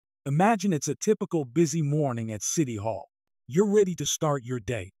Imagine it's a typical busy morning at City Hall. You're ready to start your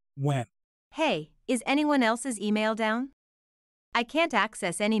day when, Hey, is anyone else's email down? I can't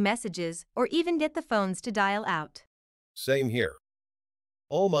access any messages or even get the phones to dial out. Same here.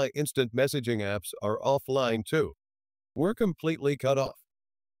 All my instant messaging apps are offline too. We're completely cut off.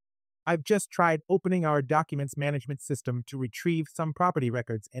 I've just tried opening our documents management system to retrieve some property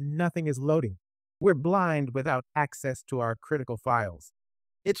records and nothing is loading. We're blind without access to our critical files.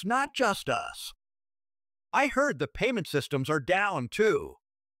 It's not just us. I heard the payment systems are down too.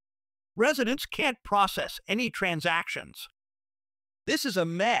 Residents can't process any transactions. This is a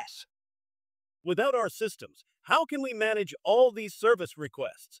mess. Without our systems, how can we manage all these service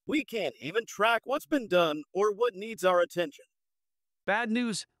requests? We can't even track what's been done or what needs our attention. Bad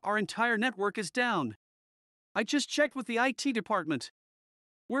news, our entire network is down. I just checked with the IT department.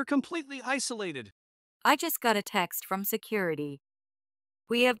 We're completely isolated. I just got a text from security.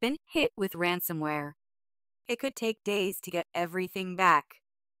 We have been hit with ransomware. It could take days to get everything back.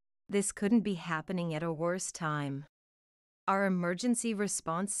 This couldn't be happening at a worse time. Our emergency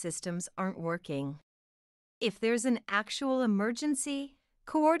response systems aren't working. If there's an actual emergency,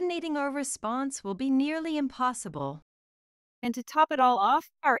 coordinating our response will be nearly impossible. And to top it all off,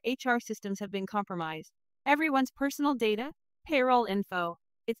 our HR systems have been compromised. Everyone's personal data, payroll info,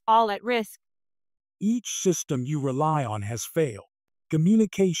 it's all at risk. each system you rely on has failed.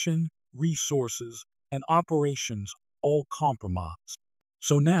 Communication, resources, and operations all compromised.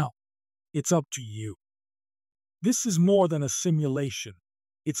 So now, it's up to you. This is more than a simulation.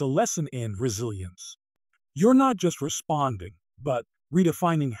 It's a lesson in resilience. You're not just responding, but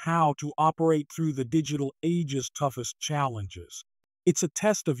redefining how to operate through the digital age's toughest challenges. It's a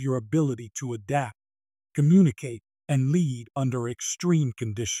test of your ability to adapt, communicate, and lead under extreme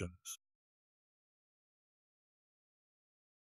conditions.